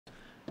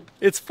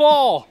It's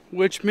fall,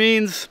 which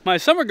means my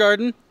summer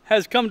garden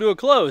has come to a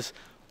close.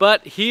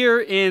 But here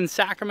in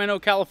Sacramento,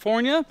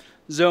 California,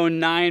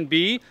 Zone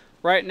 9B,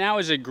 right now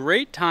is a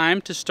great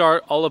time to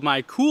start all of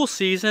my cool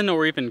season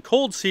or even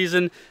cold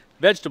season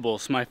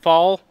vegetables, my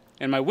fall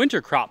and my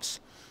winter crops.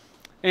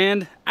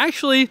 And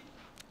actually,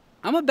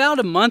 I'm about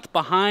a month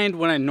behind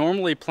when I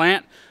normally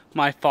plant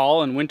my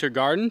fall and winter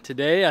garden.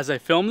 Today, as I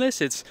film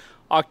this, it's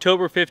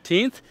October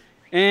 15th,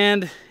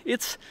 and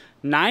it's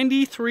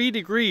 93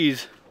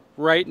 degrees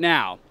right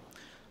now.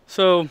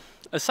 So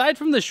aside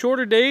from the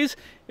shorter days,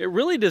 it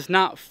really does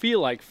not feel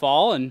like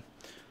fall, and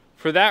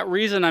for that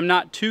reason I'm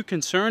not too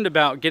concerned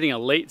about getting a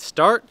late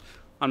start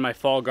on my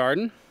fall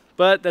garden.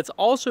 But that's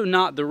also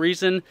not the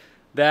reason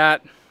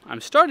that I'm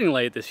starting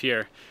late this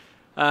year.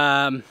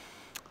 Although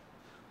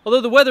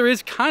the weather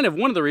is kind of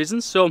one of the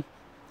reasons. So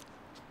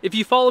if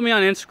you follow me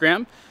on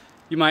Instagram,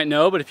 you might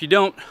know, but if you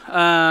don't,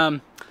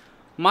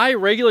 my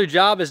regular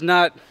job is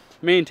not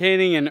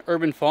maintaining an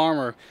urban farm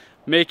or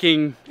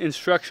making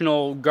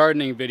instructional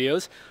gardening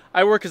videos.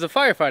 I work as a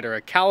firefighter,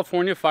 a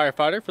California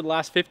firefighter for the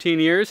last 15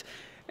 years.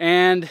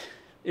 And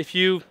if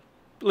you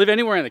live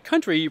anywhere in the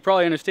country, you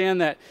probably understand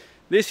that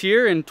this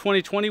year in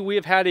 2020, we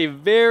have had a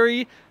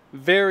very,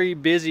 very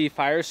busy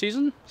fire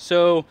season.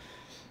 So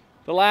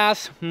the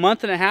last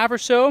month and a half or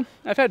so,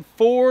 I've had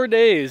 4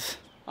 days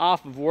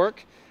off of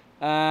work.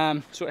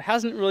 So it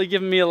hasn't really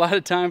given me a lot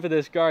of time for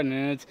this garden.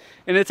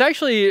 And it's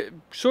actually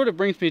sort of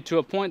brings me to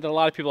a point that a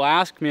lot of people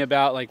ask me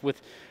about, like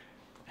with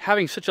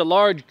having such a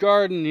large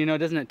garden, you know,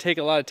 doesn't it take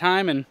a lot of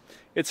time? And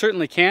it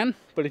certainly can,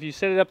 but if you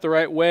set it up the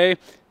right way,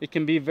 it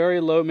can be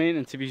very low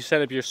maintenance. If you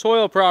set up your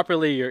soil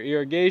properly, your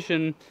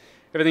irrigation,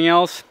 everything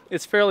else,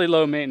 it's fairly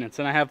low maintenance.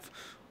 And I have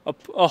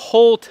a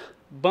whole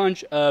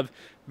bunch of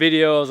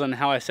videos on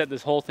how I set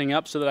this whole thing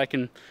up so that I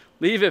can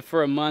leave it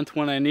for a month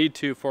when I need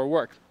to for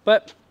work.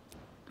 But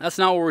that's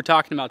not what we're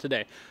talking about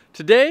today.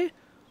 Today,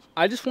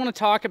 I just want to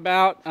talk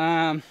about,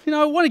 I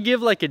want to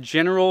give like a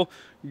general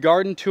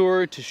garden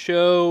tour to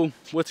show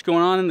what's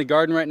going on in the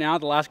garden right now.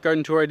 The last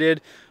garden tour I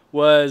did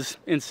was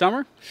in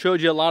summer.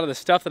 Showed you a lot of the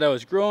stuff that I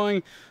was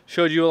growing,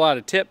 showed you a lot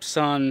of tips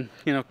on,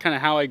 kind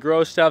of how I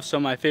grow stuff, some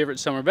of my favorite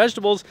summer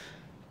vegetables.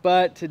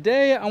 But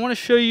today I want to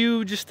show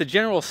you just the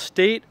general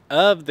state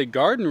of the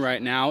garden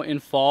right now in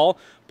fall,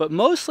 but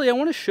mostly I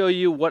want to show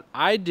you what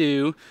I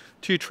do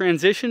to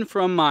transition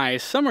from my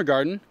summer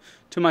garden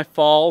to my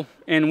fall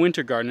and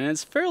winter garden. And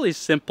it's fairly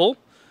simple.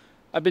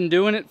 I've been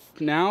doing it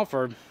now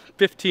for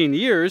 15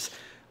 years,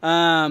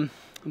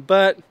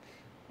 but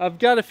I've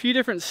got a few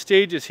different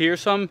stages here.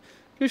 So I'm going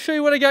to show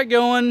you what I got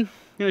going. I'm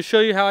going to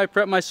show you how I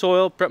prep my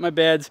soil, prep my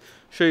beds,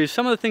 show you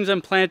some of the things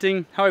I'm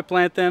planting, how I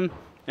plant them,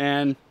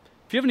 and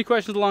if you have any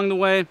questions along the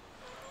way,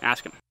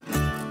 ask them.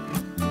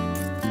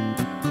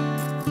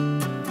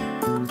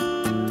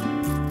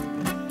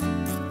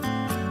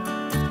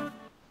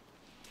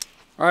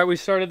 All right, we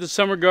started the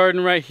summer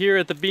garden right here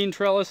at the bean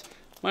trellis.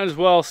 Might as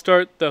well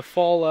start the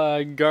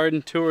fall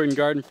garden tour and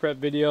garden prep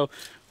video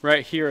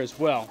right here as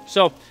well.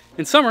 So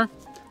in summer,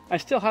 I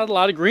still had a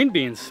lot of green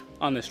beans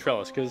on this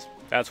trellis because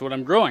that's what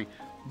I'm growing.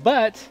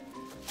 But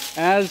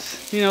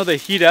as they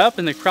heat up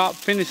and the crop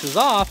finishes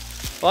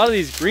off, a lot of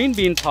these green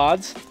bean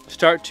pods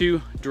start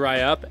to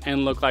dry up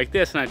and look like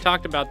this. And I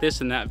talked about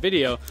this in that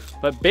video,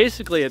 but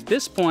basically at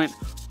this point,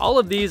 all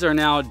of these are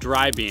now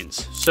dry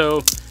beans.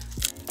 So,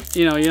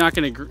 you're not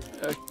gonna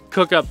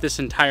cook up this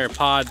entire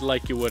pod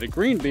like you would a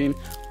green bean,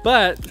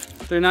 but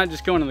they're not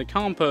just going in the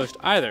compost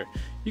either.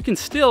 You can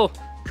still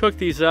cook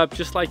these up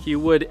just like you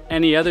would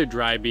any other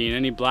dry bean,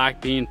 any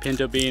black bean,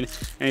 pinto bean,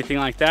 anything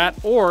like that.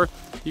 Or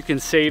you can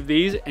save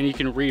these and you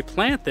can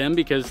replant them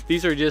because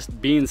these are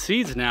just bean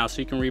seeds now, so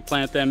you can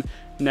replant them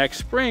next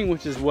spring,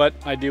 which is what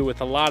I do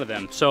with a lot of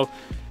them. So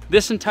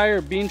this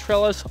entire bean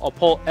trellis, I'll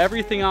pull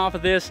everything off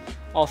of this.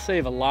 I'll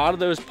save a lot of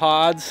those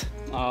pods.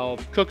 I'll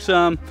cook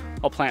some,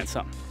 I'll plant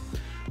some.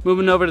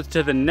 Moving over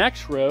to the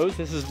next rows,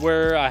 this is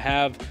where I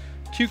have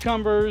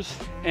cucumbers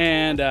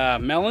and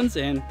melons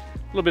and a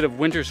little bit of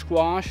winter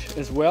squash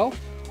as well.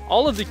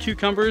 All of the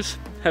cucumbers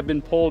have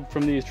been pulled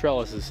from these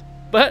trellises,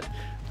 but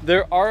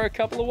there are a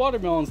couple of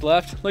watermelons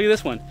left. Look at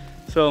this one.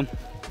 So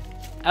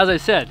as I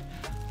said,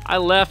 I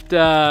left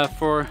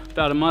for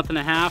about a month and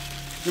a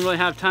half. Didn't really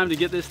have time to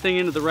get this thing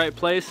into the right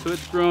place, so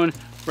it's grown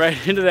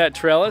right into that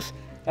trellis.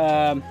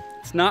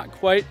 It's not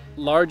quite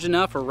large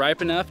enough or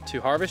ripe enough to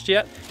harvest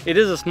yet. It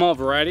is a small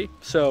variety,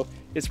 so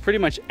it's pretty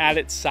much at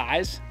its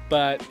size,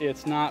 but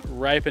it's not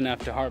ripe enough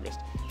to harvest.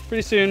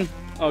 Pretty soon,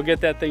 I'll get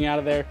that thing out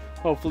of there,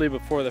 hopefully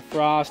before the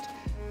frost.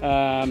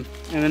 And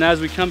then as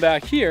we come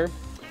back here,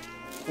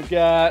 we've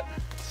got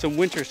some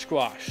winter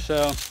squash.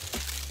 So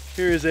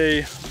here's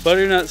a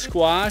butternut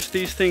squash.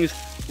 These things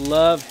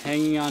love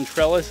hanging on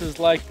trellises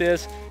like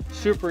this.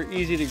 Super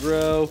easy to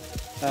grow.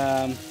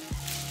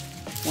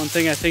 One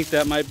thing I think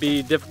that might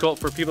be difficult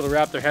for people to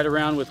wrap their head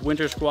around with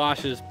winter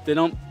squash is they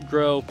don't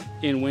grow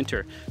in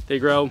winter. They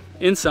grow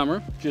in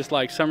summer, just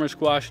like summer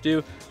squash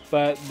do,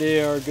 but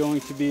they are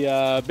going to be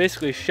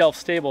basically shelf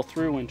stable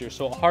through winter.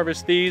 So I'll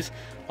harvest these,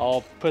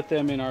 I'll put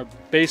them in our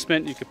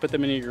basement. You could put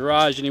them in your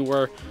garage,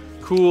 anywhere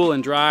cool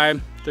and dry.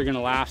 They're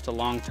gonna last a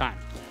long time.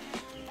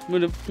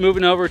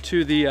 Moving over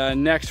to the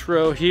next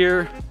row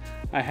here,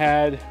 I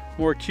had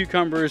more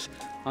cucumbers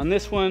on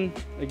this one.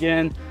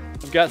 Again,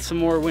 I've got some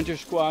more winter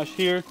squash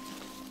here.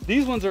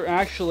 These ones are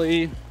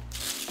actually,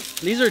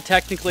 these are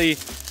technically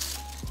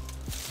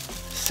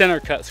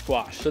center cut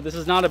squash. So this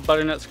is not a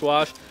butternut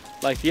squash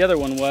like the other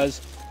one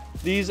was.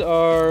 These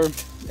are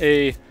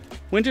a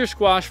winter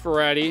squash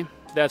variety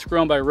that's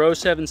grown by row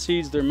 7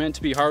 seeds. They're meant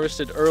to be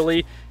harvested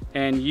early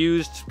and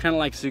used kind of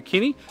like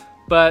zucchini.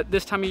 But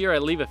this time of year, I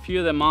leave a few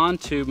of them on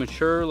to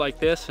mature like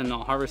this, and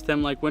I'll harvest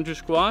them like winter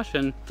squash,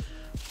 and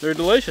they're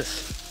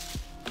delicious.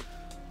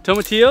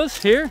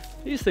 Tomatillos here,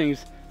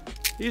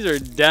 these are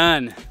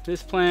done.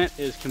 This plant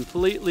is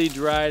completely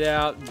dried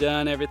out,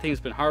 done. Everything's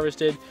been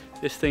harvested.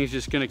 This thing's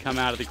just gonna come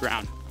out of the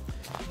ground.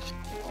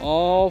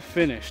 All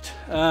finished.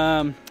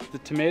 The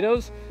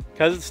tomatoes,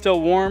 because it's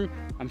still warm,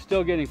 I'm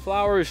still getting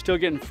flowers, still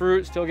getting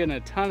fruit, still getting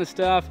a ton of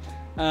stuff.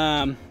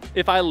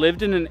 If I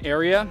lived in an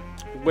area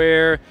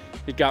where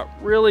it got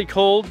really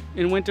cold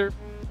in winter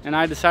and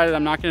I decided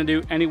I'm not gonna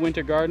do any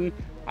winter garden,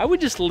 I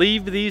would just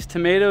leave these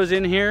tomatoes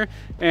in here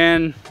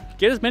and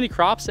get as many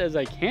crops as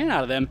I can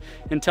out of them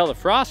until the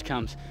frost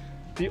comes.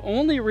 The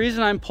only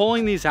reason I'm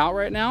pulling these out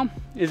right now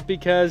is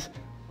because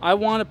I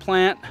want to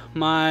plant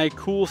my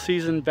cool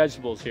season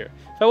vegetables here.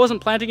 If I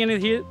wasn't planting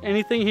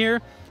anything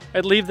here,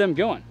 I'd leave them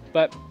going.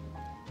 But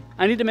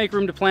I need to make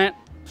room to plant.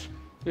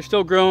 They're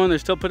still growing, they're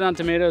still putting on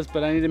tomatoes,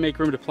 but I need to make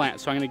room to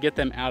plant, so I'm gonna get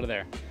them out of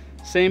there.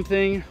 Same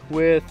thing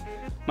with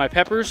my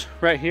peppers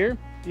right here.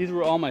 These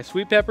were all my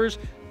sweet peppers.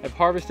 I've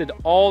harvested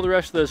all the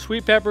rest of those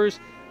sweet peppers.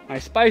 My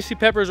spicy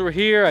peppers were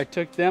here. I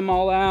took them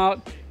all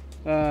out.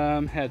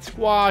 Had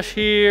squash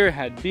here,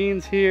 had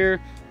beans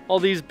here. All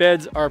these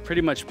beds are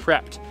pretty much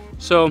prepped.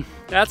 So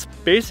that's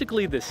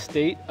basically the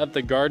state of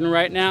the garden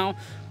right now.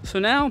 So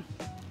now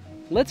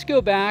let's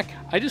go back.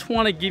 I just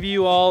want to give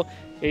you all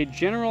a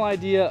general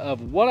idea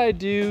of what I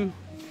do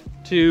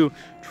to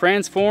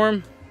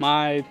transform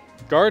my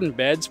garden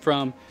beds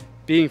from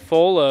being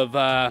full of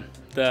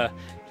the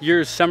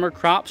year's summer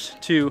crops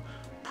to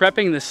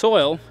prepping the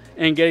soil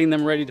and getting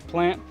them ready to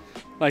plant,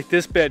 like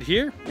this bed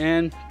here,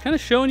 and kind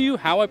of showing you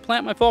how I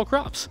plant my fall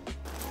crops.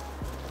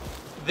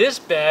 This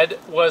bed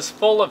was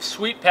full of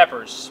sweet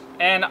peppers,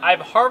 and I've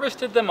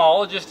harvested them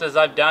all just as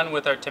I've done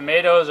with our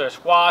tomatoes, our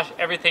squash,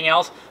 everything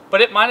else, but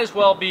it might as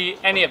well be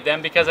any of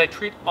them because I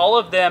treat all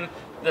of them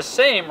the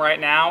same right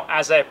now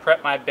as I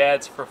prep my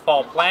beds for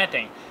fall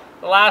planting.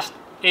 The last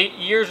 8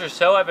 years or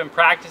so, I've been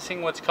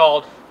practicing what's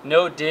called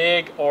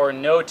no-dig or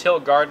no-till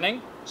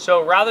gardening.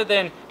 So rather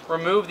than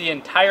remove the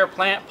entire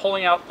plant,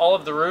 pulling out all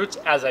of the roots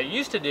as I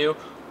used to do,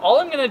 all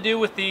I'm gonna do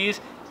with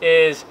these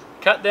is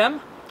cut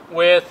them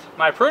with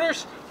my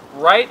pruners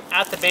right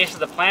at the base of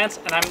the plants,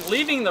 and I'm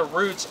leaving the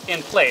roots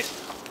in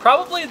place.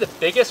 Probably the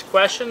biggest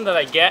question that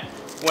I get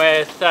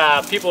with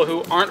people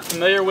who aren't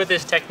familiar with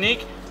this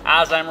technique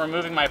as I'm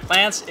removing my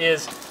plants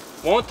is,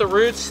 won't the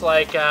roots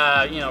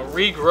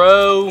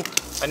regrow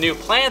a new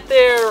plant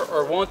there,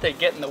 or won't they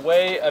get in the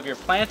way of your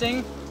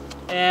planting?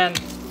 And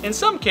in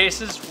some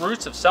cases,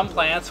 roots of some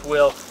plants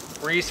will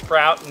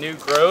re-sprout new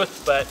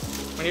growth, but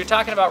when you're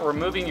talking about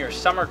removing your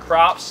summer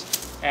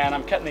crops, and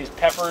I'm cutting these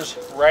peppers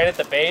right at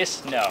the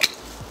base, no,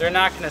 they're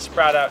not gonna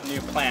sprout out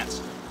new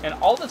plants. And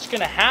all that's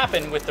gonna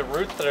happen with the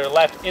roots that are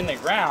left in the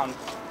ground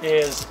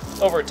is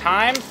over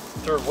time,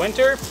 through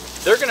winter,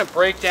 they're gonna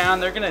break down,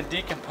 they're gonna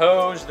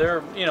decompose,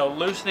 they're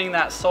loosening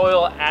that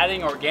soil,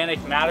 adding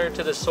organic matter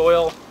to the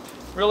soil.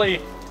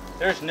 Really,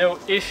 there's no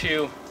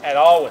issue at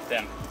all with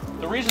them.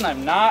 The reason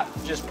I'm not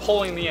just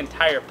pulling the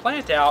entire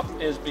plant out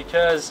is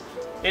because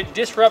it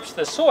disrupts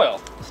the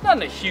soil. It's not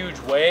in a huge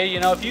way.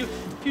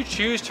 If you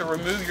choose to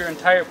remove your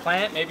entire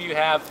plant, maybe you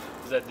have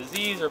a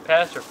disease or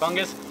pest or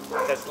fungus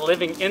that's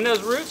living in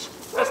those roots,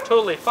 that's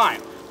totally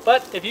fine.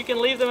 But if you can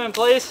leave them in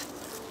place,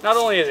 not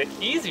only is it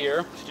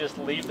easier to just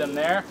leave them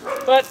there,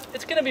 but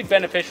it's gonna be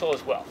beneficial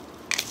as well.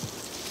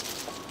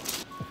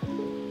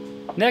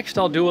 Next,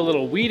 I'll do a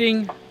little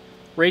weeding,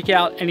 rake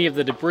out any of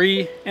the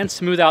debris, and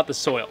smooth out the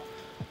soil.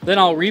 Then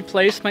I'll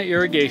replace my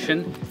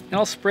irrigation, and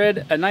I'll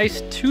spread a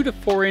nice 2 to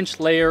 4 inch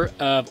layer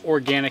of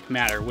organic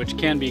matter, which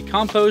can be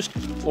compost,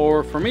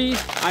 or for me,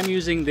 I'm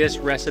using this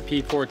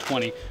Recipe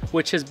 420,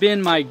 which has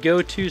been my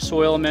go-to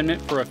soil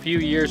amendment for a few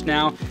years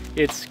now.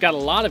 It's got a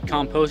lot of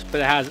compost, but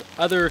it has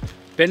other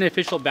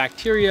beneficial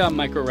bacteria,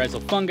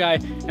 mycorrhizal fungi,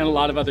 and a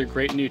lot of other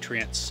great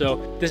nutrients.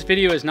 So this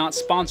video is not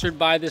sponsored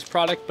by this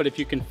product, but if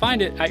you can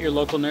find it at your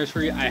local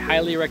nursery, I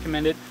highly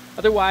recommend it.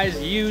 Otherwise,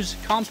 use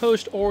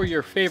compost or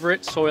your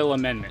favorite soil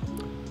amendment.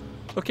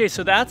 Okay,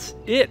 so that's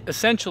it.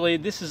 Essentially,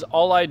 this is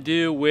all I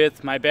do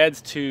with my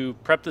beds to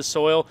prep the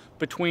soil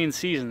between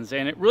seasons.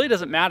 And it really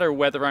doesn't matter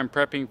whether I'm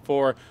prepping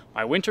for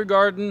my winter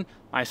garden,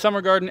 my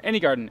summer garden, any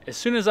garden. As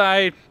soon as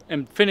I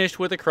am finished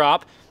with a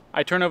crop,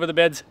 I turn over the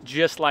beds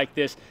just like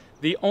this.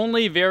 The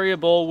only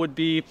variable would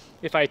be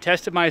if I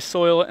tested my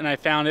soil and I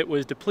found it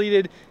was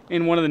depleted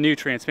in one of the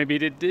nutrients. Maybe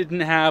it didn't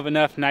have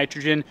enough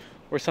nitrogen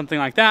or something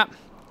like that.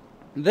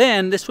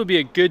 Then this would be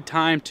a good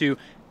time to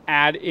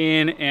add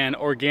in an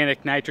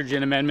organic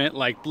nitrogen amendment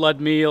like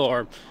blood meal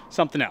or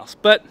something else.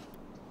 But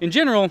in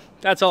general,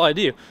 that's all I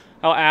do.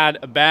 I'll add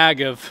a bag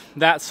of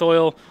that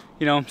soil,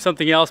 you know,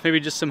 something else, maybe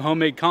just some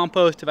homemade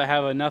compost if I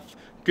have enough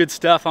good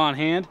stuff on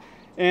hand.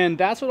 And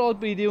that's what I'll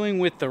be doing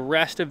with the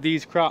rest of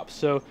these crops.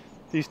 So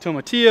these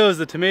tomatillos,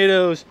 the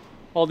tomatoes,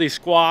 all these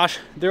squash,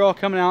 they're all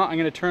coming out. I'm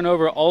gonna turn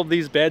over all of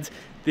these beds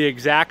the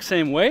exact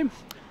same way.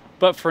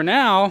 But for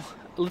now,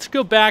 let's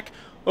go back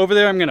over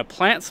there. I'm gonna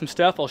plant some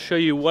stuff. I'll show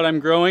you what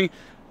I'm growing.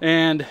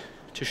 And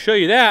to show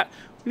you that,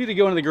 we need to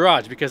go into the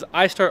garage because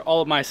I start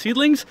all of my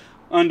seedlings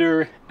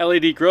under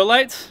LED grow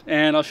lights,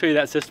 and I'll show you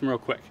that system real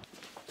quick.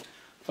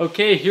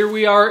 Okay, here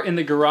we are in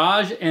the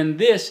garage, and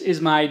this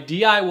is my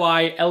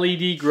DIY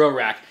LED grow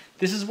rack.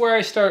 This is where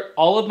I start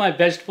all of my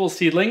vegetable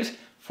seedlings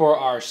for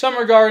our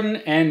summer garden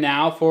and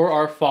now for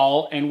our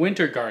fall and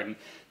winter garden.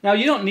 Now,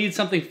 you don't need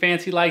something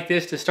fancy like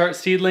this to start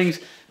seedlings.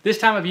 This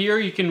time of year,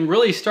 you can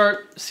really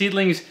start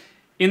seedlings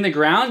in the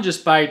ground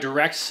just by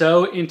direct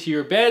sow into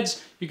your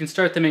beds. You can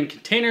start them in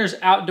containers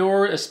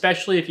outdoor,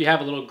 especially if you have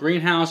a little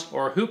greenhouse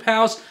or hoop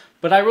house.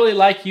 But I really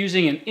like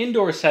using an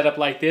indoor setup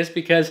like this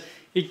because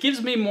it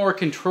gives me more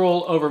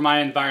control over my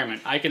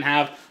environment. I can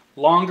have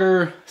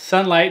longer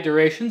sunlight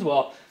durations,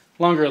 well,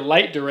 longer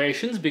light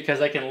durations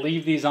because I can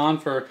leave these on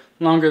for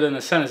longer than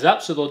the sun is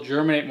up, so they'll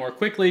germinate more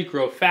quickly,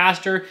 grow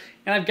faster,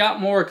 and I've got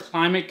more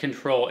climate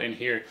control in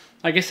here.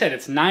 Like I said,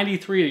 it's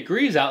 93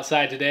 degrees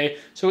outside today,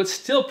 so it's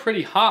still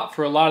pretty hot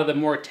for a lot of the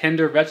more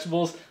tender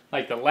vegetables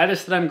like the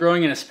lettuce that I'm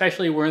growing, and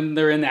especially when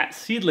they're in that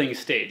seedling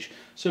stage.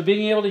 So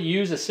being able to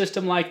use a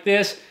system like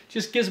this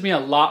just gives me a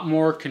lot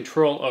more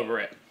control over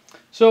it.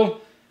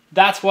 So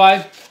that's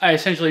why I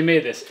essentially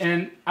made this.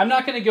 And I'm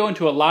not going to go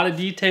into a lot of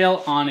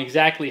detail on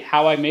exactly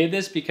how I made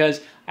this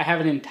because I have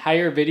an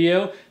entire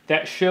video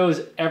that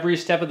shows every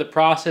step of the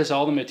process,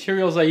 all the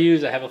materials I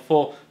use. I have a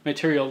full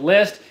material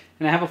list,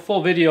 and I have a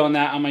full video on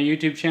that on my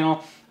YouTube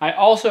channel. I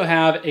also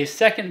have a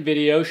second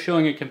video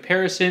showing a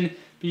comparison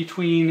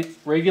between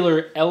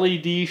regular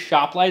LED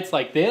shop lights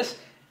like this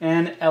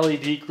and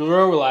LED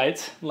grow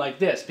lights like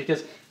this,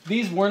 because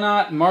these were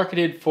not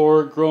marketed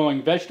for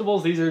growing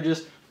vegetables. These are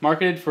just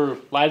marketed for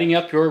lighting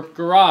up your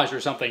garage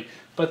or something.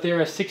 But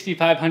they're a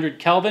 6500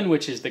 Kelvin,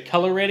 which is the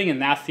color rating,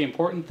 and that's the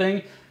important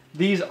thing.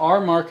 These are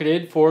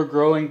marketed for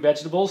growing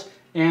vegetables,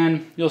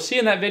 and you'll see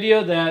in that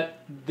video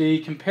that the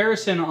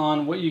comparison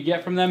on what you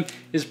get from them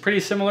is pretty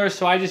similar,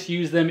 so I just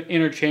use them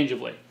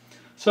interchangeably.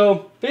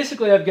 So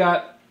basically I've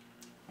got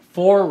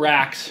 4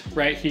 racks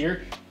right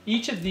here.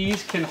 Each of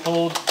these can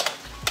hold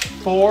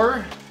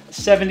 4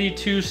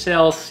 72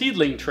 cell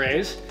seedling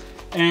trays,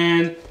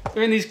 and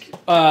they're in these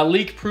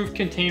leak-proof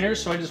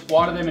containers, so I just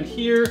water them in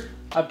here.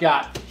 I've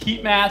got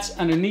heat mats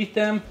underneath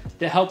them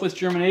to help with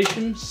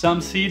germination.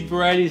 Some seed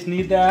varieties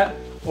need that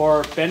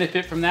or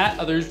benefit from that.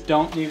 Others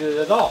don't need it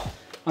at all.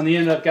 On the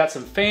end, I've got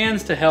some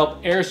fans to help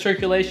air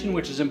circulation,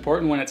 which is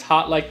important when it's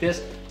hot like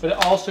this, but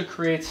it also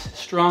creates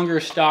stronger,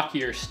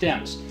 stockier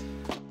stems.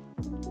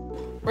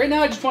 Right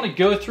now, I just want to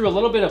go through a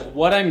little bit of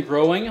what I'm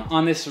growing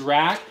on this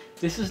rack.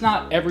 This is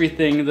not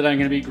everything that I'm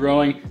going to be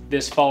growing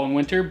this fall and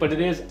winter, but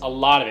it is a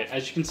lot of it.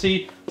 As you can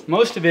see,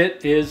 most of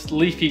it is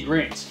leafy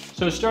greens.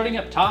 So starting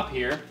up top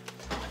here,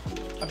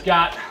 I've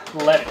got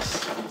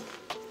lettuce.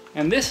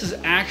 And this is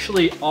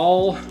actually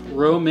all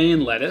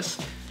romaine lettuce.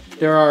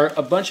 There are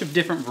a bunch of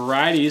different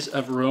varieties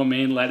of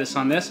romaine lettuce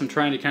on this. I'm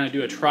trying to kind of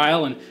do a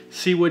trial and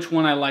see which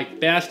one I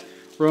like best.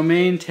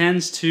 Romaine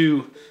tends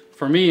to,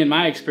 for me in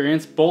my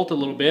experience, bolt a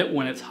little bit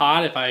when it's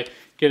hot. If I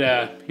get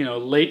a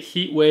late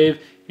heat wave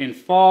in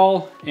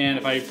fall, and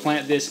if I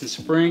plant this in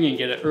spring and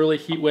get an early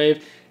heat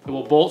wave, it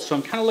will bolt. So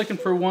I'm kind of looking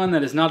for one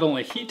that is not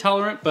only heat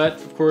tolerant, but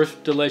of course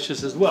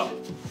delicious as well.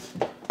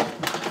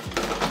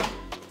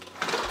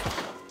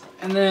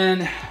 And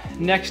then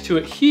next to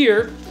it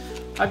here,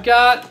 I've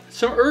got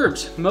some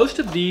herbs. Most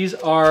of these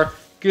are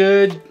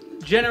good,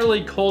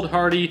 generally cold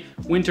hardy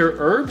winter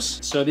herbs.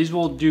 So these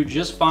will do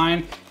just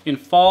fine in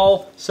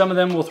fall. Some of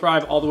them will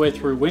thrive all the way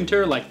through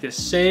winter, like this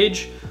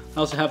sage. I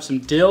also have some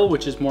dill,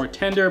 which is more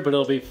tender, but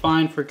it'll be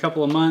fine for a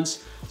couple of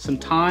months. Some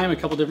thyme, a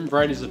couple different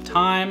varieties of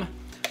thyme.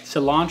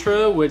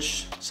 Cilantro,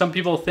 which some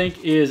people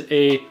think is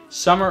a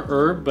summer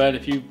herb, but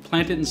if you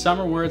plant it in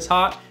summer where it's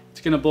hot, it's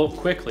gonna bolt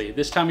quickly.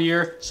 This time of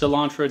year,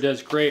 cilantro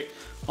does great.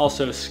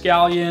 Also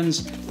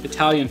scallions,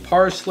 Italian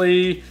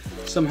parsley,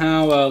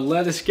 somehow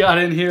lettuce got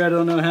in here, I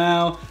don't know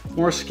how.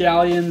 More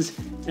scallions,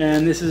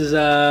 and this is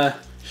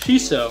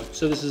shiso.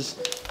 So this is,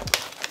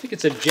 I think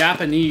it's a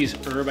Japanese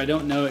herb, I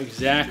don't know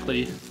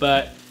exactly,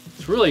 but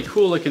It's a really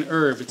cool looking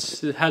herb.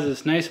 It has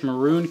this nice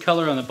maroon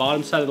color on the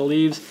bottom side of the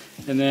leaves,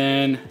 and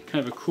then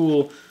kind of a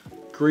cool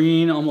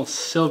green, almost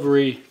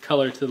silvery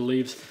color to the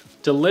leaves.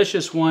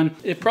 Delicious one.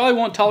 It probably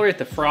won't tolerate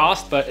the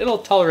frost, but it'll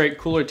tolerate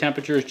cooler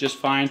temperatures just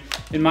fine.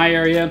 In my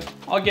area,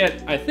 I'll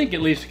get, I think, at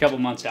least a couple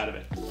months out of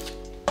it.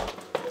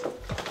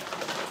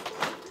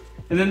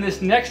 And then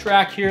this next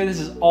rack here, this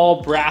is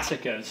all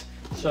brassicas.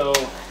 So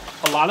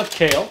a lot of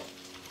kale.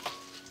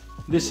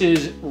 This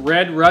is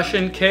red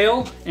Russian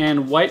kale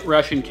and white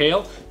Russian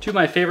kale, two of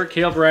my favorite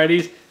kale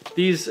varieties.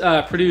 These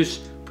produce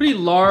pretty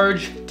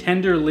large,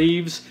 tender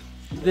leaves.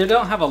 They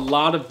don't have a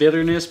lot of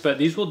bitterness, but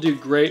these will do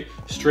great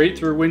straight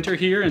through winter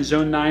here in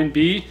Zone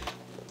 9B.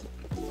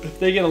 If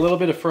they get a little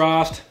bit of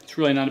frost, it's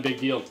really not a big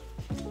deal.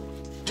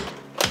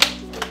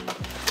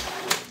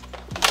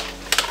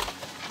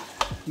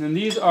 And then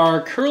these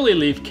are curly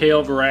leaf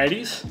kale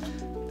varieties.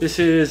 This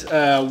is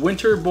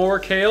winter boar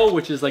kale,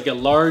 which is like a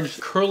large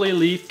curly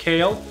leaf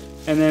kale.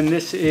 And then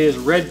this is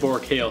red boar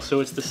kale.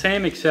 So it's the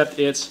same except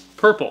it's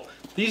purple.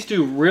 These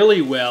do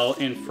really well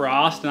in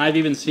frost, and I've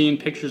even seen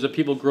pictures of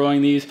people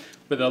growing these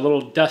with a little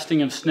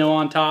dusting of snow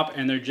on top,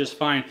 and they're just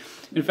fine.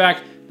 In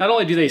fact, not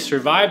only do they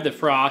survive the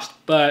frost,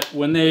 but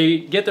when they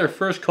get their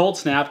first cold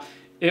snap,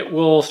 it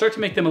will start to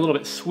make them a little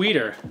bit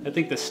sweeter. I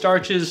think the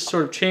starches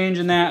sort of change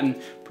in that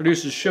and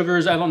produces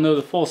sugars. I don't know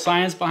the full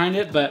science behind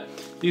it, but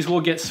these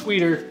will get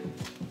sweeter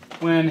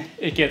when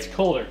it gets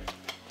colder.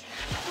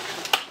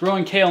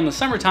 Growing kale in the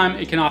summertime,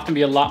 it can often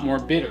be a lot more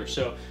bitter.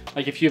 So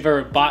like if you've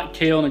ever bought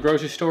kale in the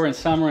grocery store in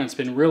summer and it's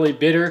been really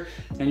bitter,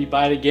 and you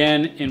buy it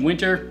again in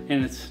winter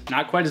and it's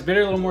not quite as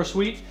bitter, a little more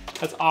sweet,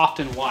 that's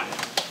often why.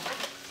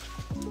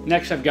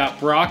 Next I've got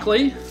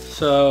broccoli.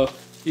 So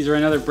these are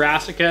another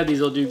brassica. These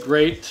will do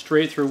great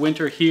straight through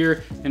winter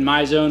here in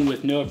my zone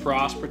with no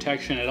frost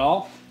protection at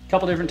all. A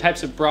couple different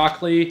types of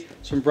broccoli,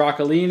 some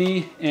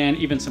broccolini, and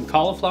even some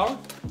cauliflower.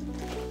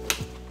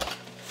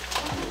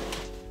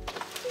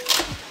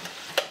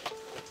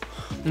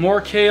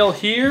 More kale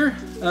here.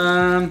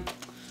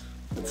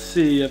 Let's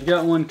see, I've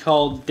got one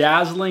called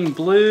Dazzling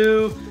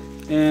Blue,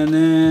 and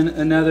then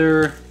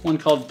another one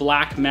called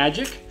Black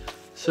Magic.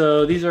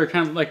 So these are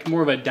kind of like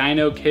more of a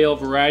dino kale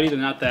variety. They're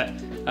not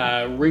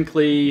that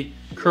wrinkly,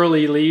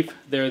 curly leaf.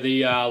 They're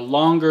the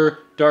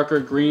longer,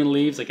 darker green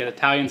leaves, like an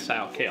Italian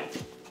style kale.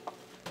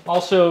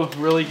 Also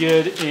really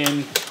good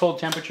in cold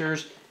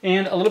temperatures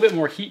and a little bit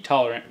more heat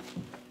tolerant.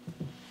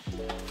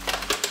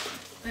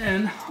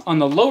 And on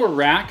the lower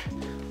rack,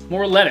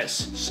 more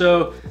lettuce.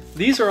 So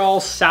these are all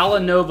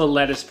Salanova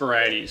lettuce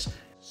varieties.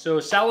 So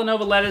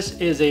Salanova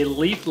lettuce is a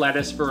leaf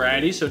lettuce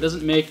variety, so it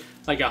doesn't make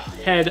like a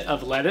head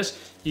of lettuce.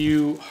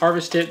 You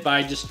harvest it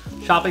by just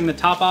chopping the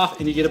top off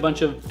and you get a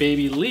bunch of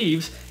baby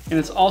leaves. And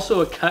it's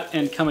also a cut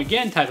and come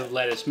again type of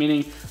lettuce,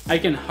 meaning I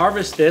can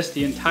harvest this,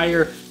 the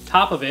entire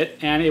top of it,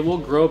 and it will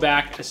grow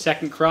back a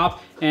second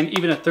crop and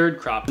even a third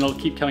crop, and it'll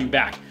keep coming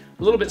back.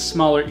 A little bit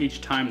smaller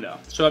each time though.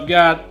 So I've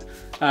got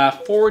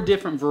 4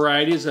 different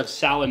varieties of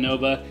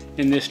Salanova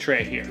in this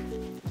tray here.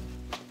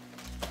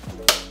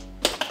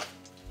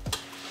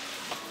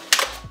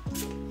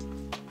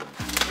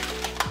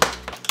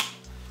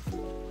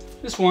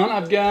 This one,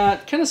 I've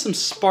got kind of some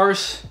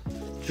sparse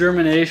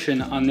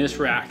germination on this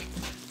rack.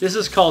 This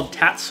is called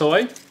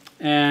tatsoi,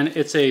 and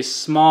it's a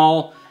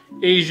small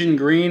Asian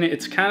green.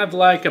 It's kind of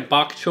like a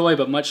bok choy,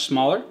 but much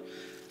smaller.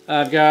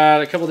 I've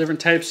got a couple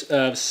different types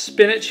of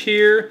spinach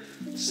here,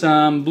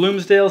 some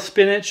Bloomsdale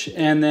spinach,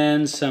 and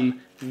then some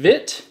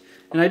vit.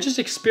 And I just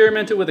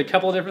experimented with a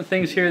couple of different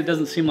things here. It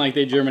doesn't seem like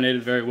they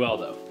germinated very well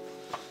though.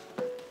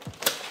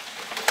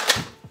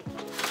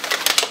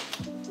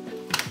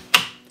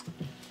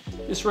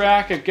 This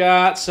rack, I've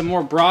got some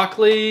more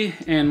broccoli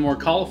and more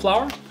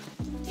cauliflower.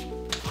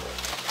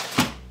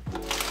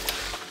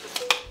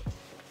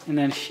 And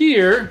then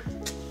here,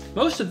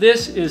 most of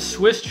this is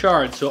Swiss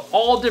chard. So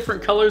all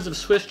different colors of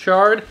Swiss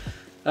chard.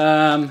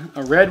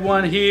 A red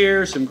one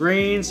here, some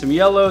green, some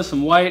yellow,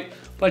 some white,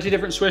 a bunch of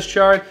different Swiss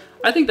chard.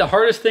 I think the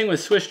hardest thing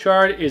with Swiss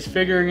chard is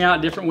figuring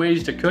out different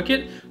ways to cook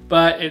it,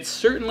 but it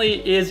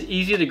certainly is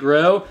easy to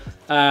grow.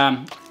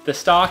 The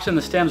stalks and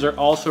the stems are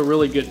also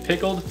really good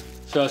pickled.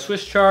 So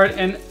Swiss chard,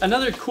 and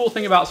another cool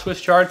thing about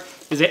Swiss chard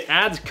is it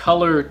adds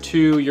color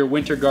to your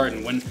winter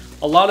garden. When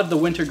a lot of the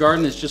winter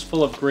garden is just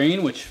full of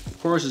green, which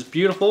of course is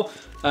beautiful,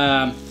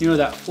 you know,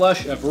 that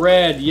flush of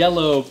red,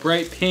 yellow,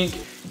 bright pink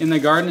in the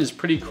garden is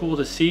pretty cool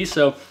to see.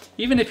 So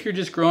even if you're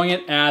just growing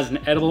it as an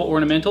edible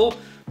ornamental,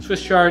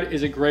 Swiss chard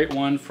is a great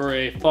one for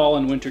a fall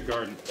and winter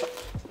garden.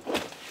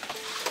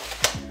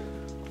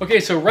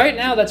 Okay, so right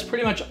now that's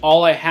pretty much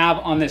all I have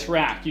on this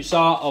rack. You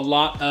saw a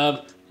lot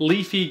of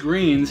leafy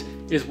greens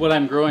is what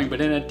I'm growing, but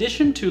in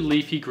addition to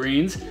leafy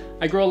greens,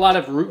 I grow a lot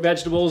of root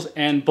vegetables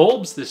and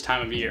bulbs this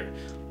time of year.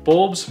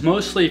 Bulbs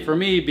mostly for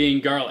me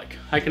being garlic.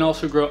 I can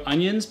also grow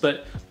onions,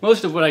 but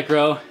most of what I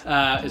grow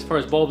as far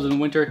as bulbs in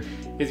winter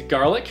is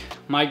garlic.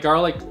 My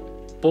garlic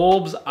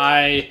bulbs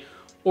I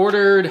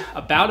ordered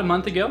about a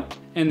month ago,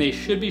 and they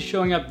should be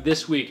showing up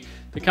this week.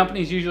 The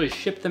companies usually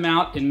ship them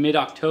out in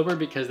mid-October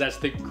because that's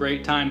the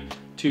great time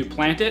to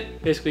plant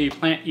it. Basically, you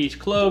plant each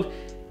clove.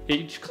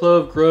 Each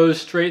clove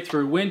grows straight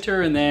through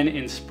winter, and then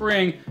in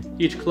spring,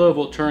 each clove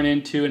will turn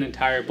into an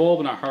entire bulb,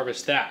 and I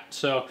harvest that.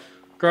 So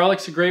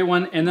garlic's a great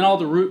one, and then all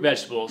the root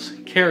vegetables,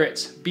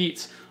 carrots,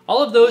 beets,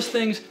 all of those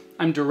things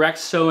I'm direct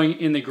sowing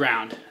in the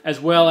ground, as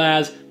well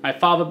as my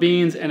fava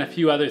beans and a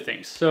few other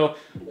things. So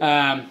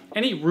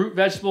any root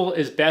vegetable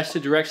is best to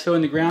direct sow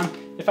in the ground.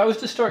 If I was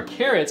to start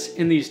carrots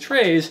in these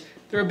trays,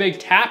 they're a big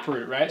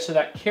taproot, right? So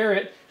that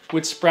carrot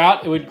would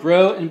sprout, it would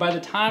grow, and by the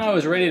time I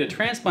was ready to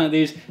transplant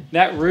these,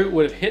 that root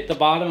would have hit the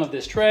bottom of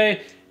this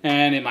tray,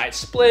 and it might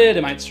split,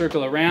 it might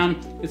circle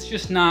around. It's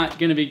just not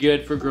gonna be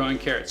good for growing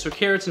carrots. So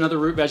carrots and other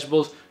root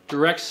vegetables,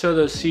 direct sow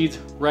those seeds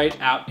right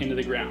out into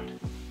the ground.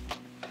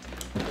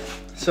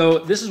 So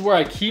this is where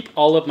I keep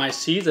all of my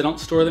seeds. I don't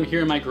store them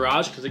here in my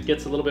garage because it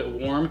gets a little bit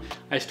warm.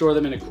 I store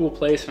them in a cool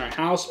place in our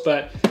house,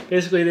 but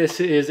basically this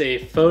is a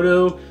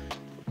photo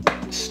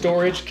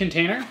storage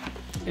container,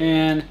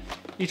 and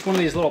each one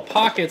of these little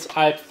pockets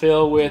I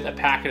fill with a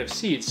packet of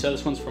seeds. So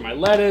this one's for my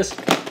lettuce,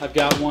 I've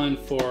got one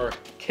for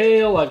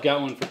kale, I've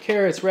got one for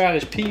carrots,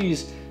 radish,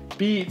 peas,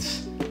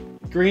 beets,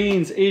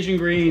 greens, Asian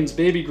greens,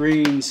 baby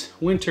greens,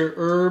 winter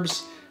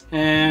herbs,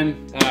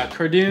 and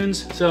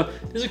cardoons. So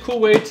this is a cool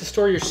way to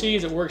store your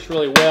seeds. It works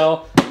really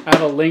well. I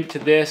have a link to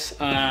this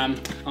on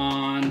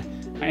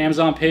my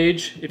Amazon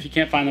page. If you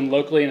can't find them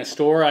locally in a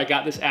store, I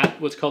got this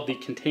at what's called the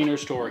Container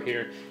Store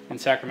here in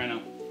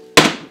Sacramento.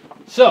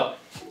 So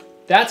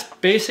that's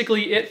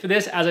basically it for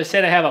this. As I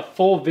said, I have a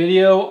full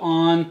video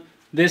on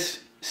this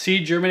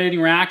seed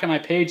germinating rack on my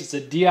page. It's a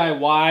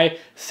DIY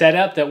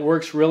setup that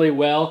works really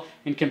well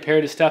and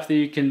compared to stuff that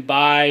you can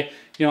buy,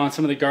 you know, on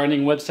some of the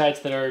gardening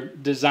websites that are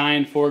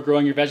designed for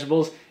growing your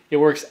vegetables. It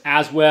works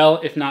as well,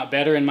 if not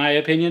better, in my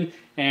opinion,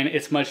 and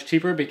it's much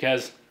cheaper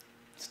because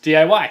it's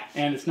DIY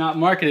and it's not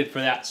marketed for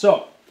that.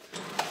 So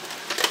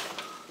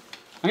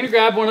I'm gonna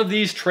grab one of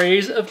these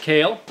trays of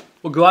kale.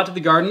 We'll go out to the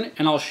garden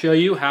and I'll show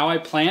you how I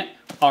plant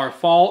our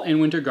fall and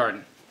winter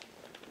garden.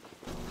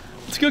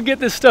 Let's go get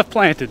this stuff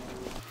planted.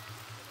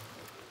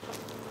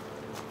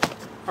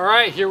 All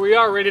right, here we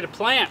are ready to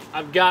plant.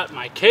 I've got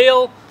my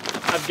kale,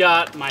 I've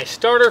got my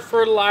starter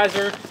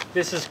fertilizer.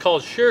 This is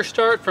called Sure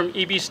Start from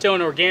EB Stone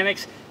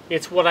Organics.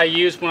 It's what I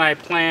use when I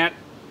plant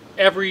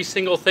every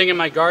single thing in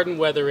my garden,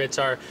 whether it's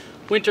our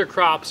winter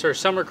crops or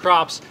summer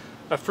crops,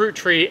 a fruit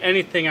tree,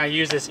 anything. I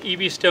use this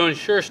EB Stone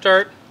Sure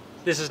Start.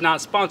 This is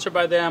not sponsored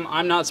by them.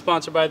 I'm not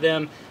sponsored by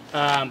them,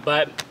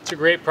 but it's a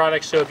great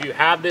product. So if you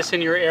have this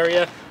in your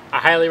area, I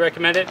highly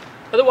recommend it.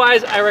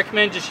 Otherwise, I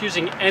recommend just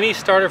using any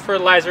starter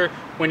fertilizer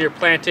when you're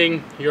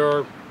planting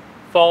your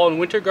fall and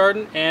winter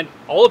garden and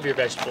all of your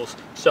vegetables.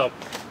 So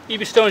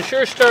EB Stone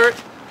Sure Start,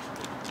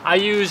 I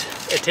use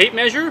a tape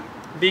measure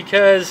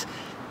because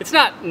it's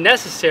not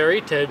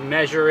necessary to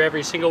measure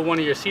every single one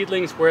of your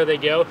seedlings where they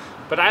go,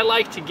 but I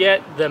like to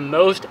get the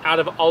most out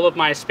of all of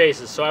my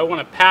spaces. So I want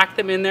to pack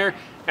them in there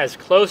as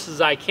close as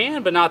I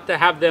can, but not to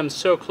have them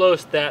so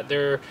close that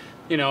they're,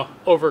 you know,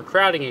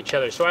 overcrowding each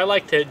other. So I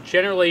like to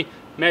generally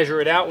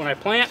measure it out when I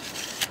plant.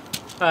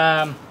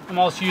 I'm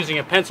also using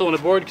a pencil and a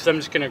board because I'm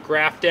just going to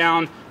graph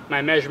down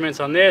my measurements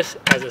on this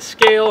as a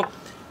scale,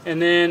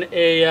 and then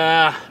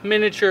a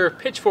miniature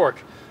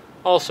pitchfork,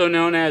 also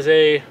known as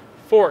a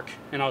fork,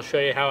 and I'll show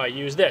you how I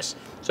use this.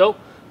 So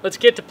let's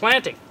get to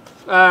planting.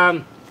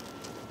 A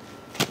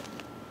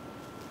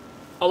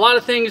lot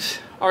of things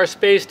are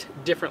spaced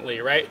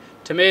differently, right?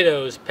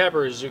 Tomatoes,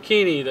 peppers,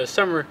 zucchini, the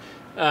summer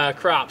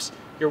crops,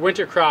 your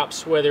winter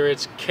crops, whether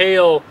it's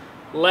kale,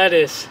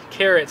 lettuce,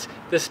 carrots,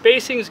 the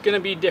spacing is going to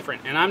be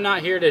different, and I'm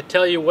not here to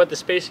tell you what the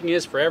spacing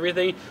is for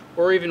everything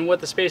or even what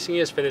the spacing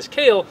is for this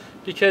kale,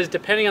 because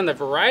depending on the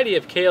variety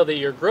of kale that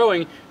you're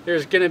growing,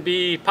 there's going to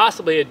be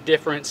possibly a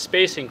different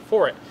spacing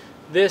for it.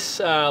 This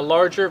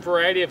larger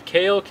variety of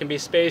kale can be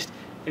spaced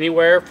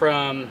anywhere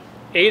from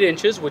 8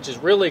 inches, which is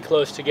really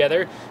close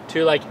together,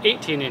 to like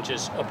 18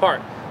 inches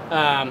apart.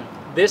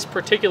 This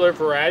particular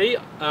variety,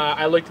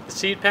 I looked at the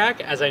seed pack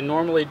as I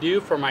normally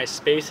do for my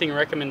spacing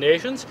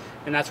recommendations,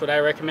 and that's what I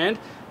recommend.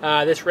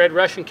 This red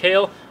Russian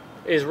kale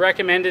is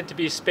recommended to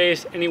be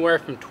spaced anywhere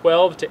from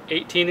 12 to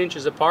 18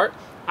 inches apart.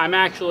 I'm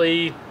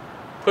actually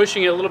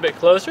pushing it a little bit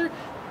closer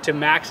to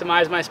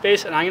maximize my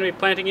space, and I'm going to be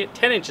planting it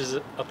 10 inches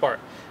apart.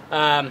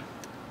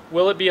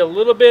 Will it be a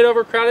little bit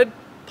overcrowded?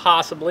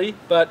 Possibly,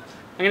 but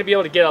I'm going to be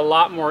able to get a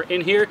lot more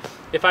in here.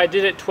 If I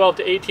did it 12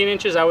 to 18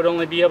 inches, I would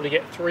only be able to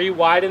get 3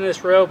 wide in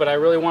this row, but I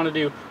really want to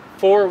do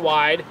 4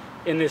 wide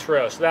in this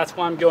row. So that's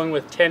why I'm going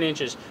with 10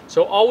 inches.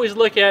 So always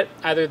look at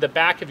either the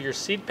back of your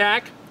seed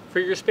pack for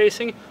your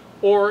spacing,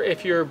 or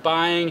if you're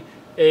buying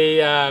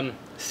a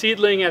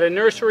seedling at a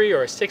nursery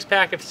or a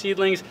 6-pack of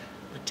seedlings,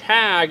 the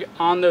tag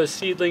on those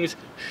seedlings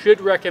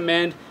should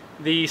recommend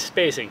the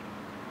spacing.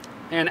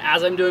 And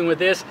as I'm doing with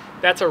this,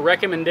 that's a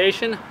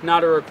recommendation,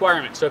 not a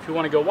requirement. So if you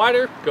want to go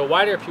wider, go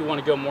wider. If you want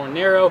to go more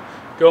narrow,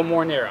 go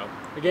more narrow.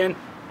 Again,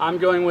 I'm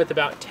going with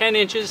about 10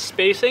 inches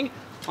spacing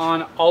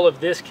on all of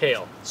this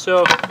kale.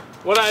 So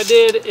what I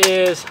did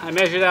is I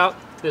measured out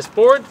this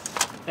board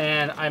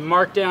and I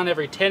marked down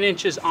every 10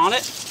 inches on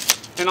it.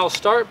 And I'll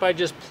start by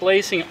just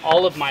placing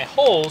all of my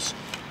holes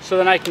so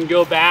then I can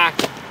go back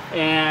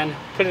and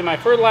put in my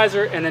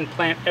fertilizer and then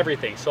plant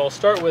everything. So I'll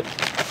start with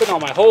putting all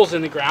my holes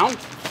in the ground,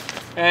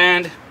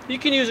 and you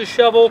can use a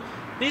shovel.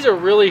 These are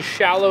really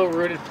shallow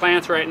rooted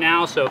plants right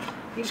now, so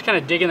I'm just kind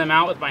of digging them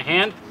out with my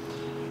hand.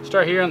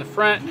 Start here on the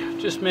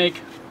front, just make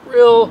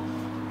real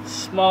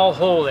small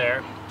hole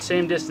there.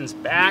 Same distance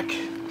back.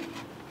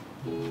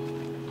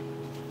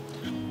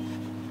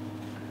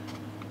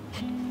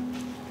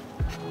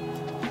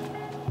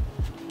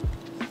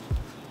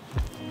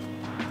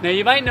 Now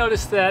you might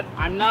notice that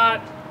I'm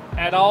not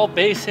at all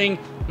basing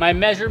my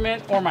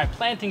measurement or my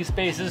planting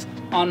spaces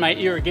on my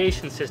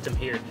irrigation system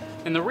here.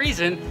 And the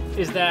reason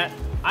is that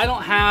I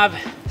don't have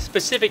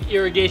specific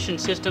irrigation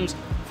systems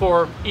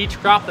for each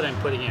crop that I'm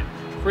putting in.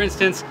 For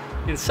instance,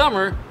 in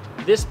summer,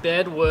 this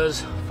bed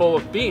was full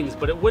of beans,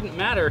 but it wouldn't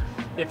matter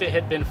if it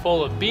had been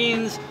full of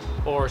beans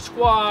or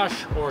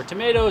squash or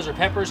tomatoes or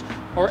peppers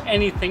or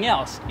anything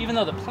else. Even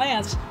though the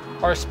plants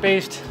are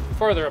spaced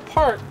further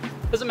apart,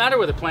 doesn't matter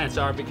where the plants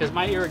are because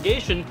my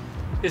irrigation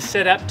is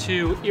set up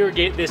to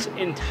irrigate this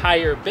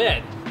entire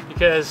bed,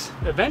 because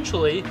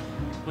eventually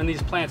when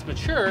these plants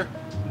mature,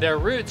 their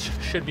roots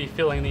should be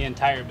filling the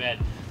entire bed.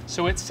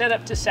 So it's set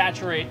up to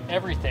saturate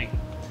everything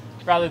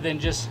rather than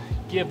just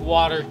give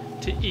water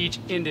to each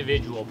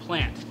individual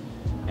plant.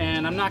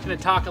 And I'm not going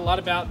to talk a lot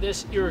about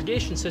this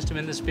irrigation system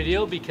in this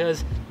video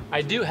because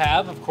I do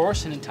have, of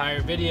course, an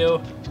entire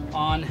video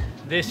on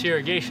this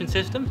irrigation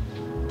system.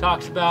 It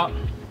talks about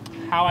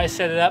how I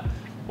set it up,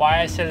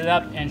 why I set it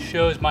up, and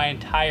shows my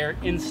entire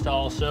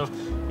install. So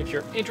if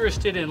you're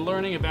interested in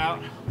learning about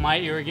my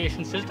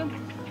irrigation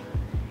system,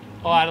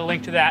 I'll add a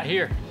link to that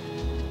here.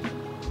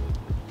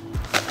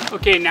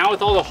 Okay, now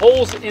with all the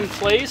holes in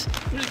place,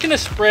 I'm just gonna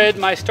spread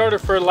my starter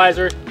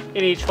fertilizer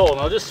in each hole.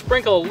 And I'll just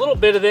sprinkle a little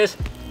bit of this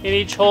in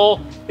each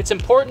hole. It's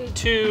important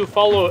to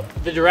follow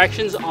the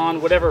directions on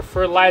whatever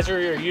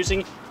fertilizer you're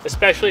using,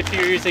 especially if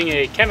you're using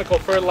a chemical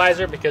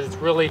fertilizer, because it's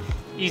really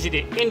easy to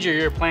injure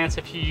your plants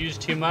if you use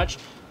too much.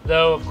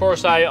 Though, of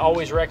course, I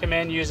always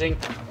recommend using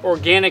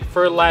organic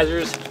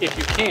fertilizers if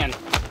you can.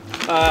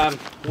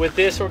 With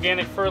this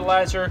organic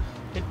fertilizer,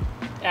 it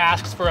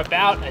asks for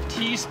about a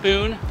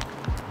teaspoon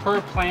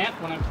per plant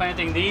when I'm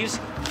planting these.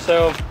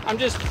 So I'm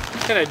just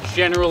kind of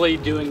generally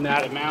doing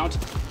that amount.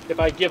 If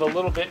I give a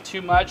little bit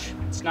too much,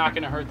 it's not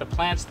going to hurt the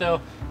plants though,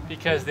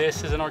 because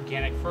this is an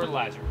organic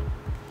fertilizer.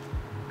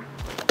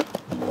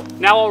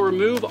 Now I'll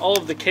remove all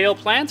of the kale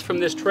plants from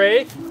this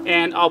tray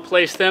and I'll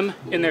place them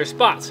in their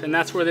spots. And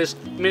that's where this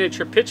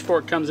miniature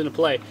pitchfork comes into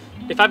play.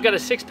 If I've got a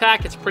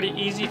 6-pack, it's pretty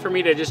easy for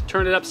me to just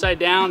turn it upside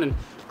down and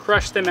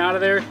crush them out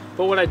of there.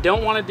 But what I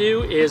don't want to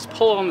do is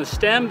pull on the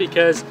stem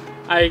because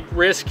I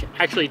risk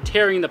actually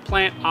tearing the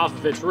plant off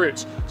of its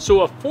roots.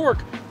 So a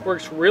fork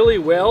works really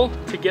well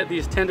to get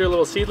these tender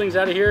little seedlings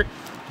out of here.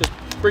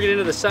 Just bring it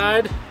into the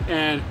side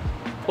and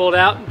pull it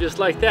out just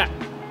like that.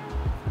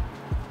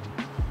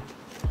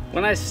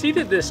 When I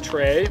seeded this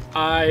tray,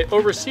 I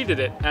overseeded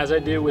it, as I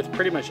do with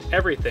pretty much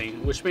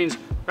everything, which means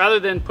rather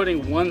than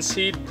putting 1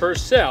 seed per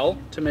cell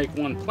to make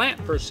 1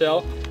 plant per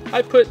cell,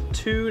 I put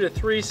 2 to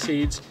 3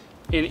 seeds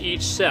in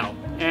each cell.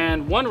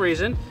 And one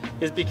reason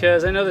is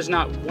because I know there's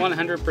not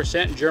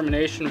 100%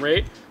 germination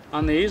rate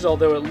on these,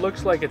 although it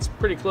looks like it's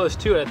pretty close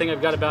to it. I think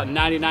I've got about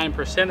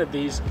 99% of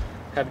these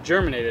have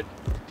germinated.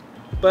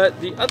 But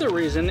the other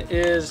reason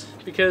is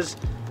because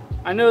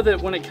I know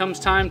that when it comes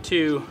time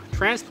to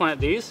transplant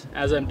these,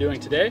 as I'm doing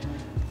today,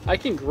 I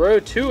can grow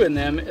 2 in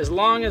them as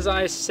long as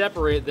I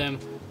separate them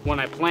when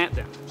I plant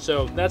them.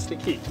 So that's the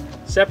key,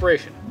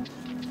 separation.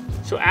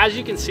 So as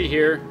you can see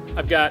here,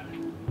 I've got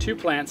 2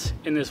 plants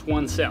in this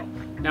 1 cell.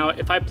 Now,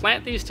 if I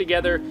plant these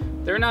together,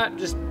 they're not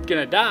just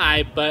gonna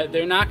die, but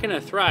they're not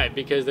gonna thrive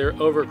because they're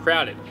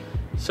overcrowded.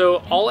 So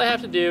all I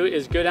have to do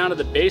is go down to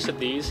the base of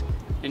these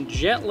and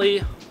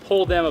gently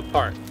pull them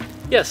apart.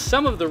 Yes,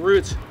 some of the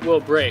roots will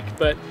break,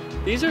 but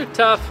these are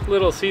tough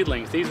little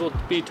seedlings. These will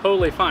be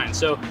totally fine.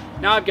 So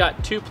now I've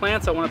got 2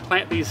 plants. I want to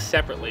plant these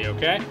separately,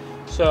 okay?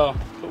 So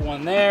put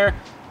 1 there.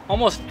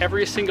 Almost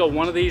every single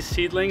one of these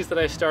seedlings that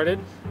I started,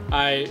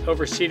 I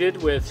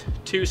overseeded with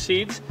 2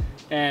 seeds,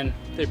 and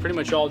they pretty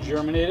much all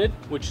germinated,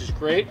 which is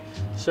great.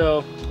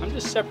 So I'm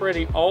just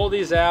separating all of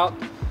these out,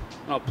 and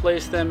I'll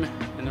place them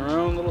in their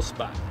own little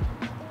spot.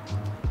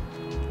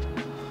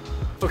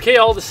 Okay,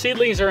 all the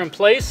seedlings are in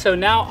place, so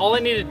now all I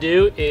need to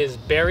do is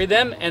bury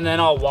them and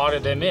then I'll water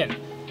them in.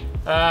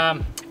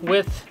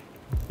 With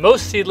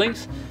most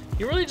seedlings,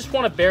 you really just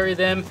want to bury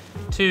them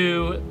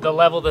to the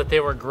level that they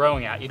were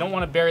growing at. You don't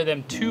want to bury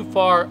them too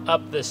far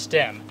up the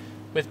stem.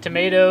 With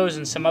tomatoes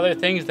and some other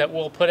things that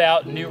will put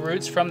out new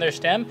roots from their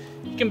stem,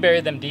 you can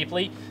bury them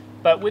deeply.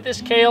 But with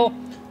this kale,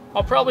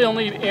 I'll probably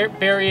only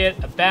bury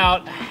it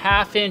about a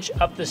 ½ inch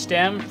up the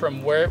stem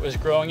from where it was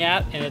growing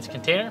at in its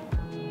container.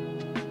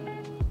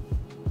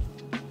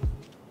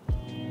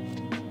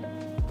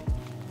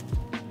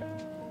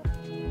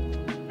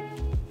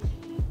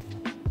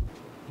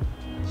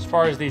 As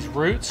far as these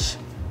roots,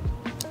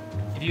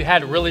 if you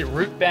had really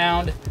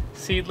root-bound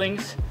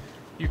seedlings,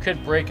 you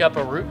could break up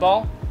a root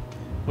ball.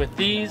 With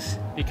these,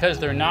 because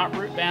they're not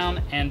root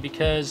bound and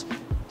because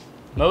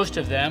most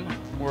of them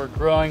were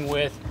growing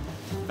with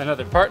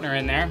another partner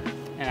in there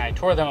and I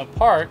tore them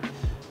apart,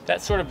 that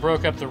sort of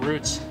broke up the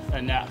roots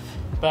enough.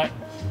 But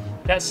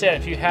that said,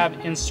 if you have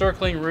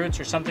encircling roots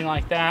or something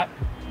like that,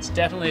 it's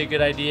definitely a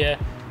good idea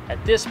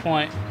at this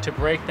point to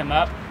break them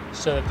up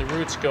so that the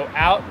roots go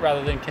out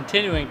rather than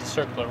continuing to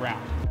circle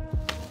around.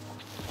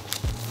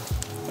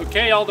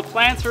 Okay, all the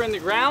plants are in the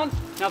ground.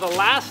 Now the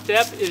last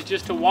step is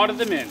just to water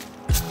them in.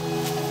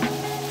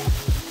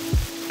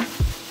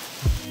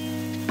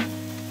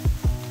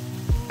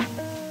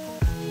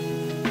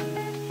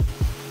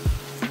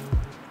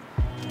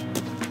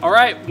 All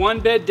right,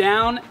 one bed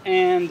down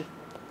and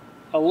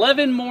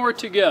 11 more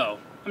to go.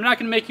 I'm not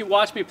gonna make you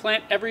watch me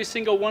plant every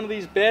single one of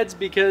these beds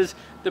because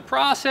the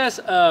process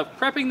of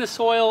prepping the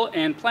soil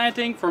and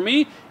planting for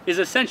me is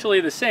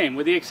essentially the same,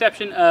 with the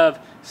exception of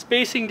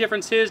spacing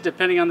differences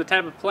depending on the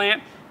type of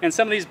plant. And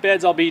some of these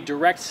beds I'll be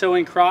direct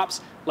sowing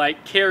crops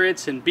like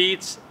carrots and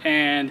beets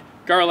and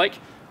garlic,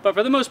 but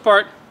for the most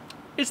part,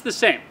 it's the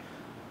same.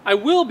 I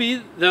will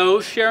be,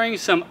 though, sharing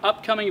some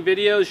upcoming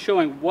videos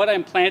showing what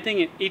I'm planting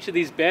in each of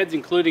these beds,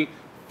 including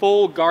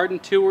full garden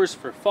tours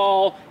for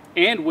fall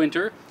and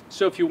winter.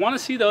 So if you want to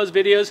see those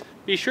videos,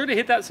 be sure to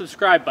hit that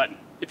subscribe button.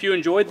 If you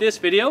enjoyed this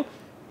video,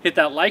 hit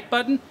that like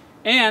button.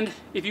 And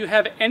if you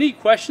have any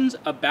questions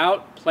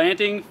about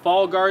planting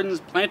fall gardens,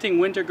 planting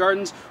winter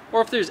gardens,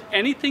 or if there's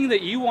anything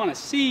that you want to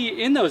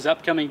see in those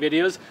upcoming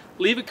videos,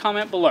 leave a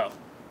comment below.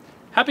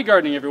 Happy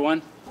gardening,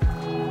 everyone.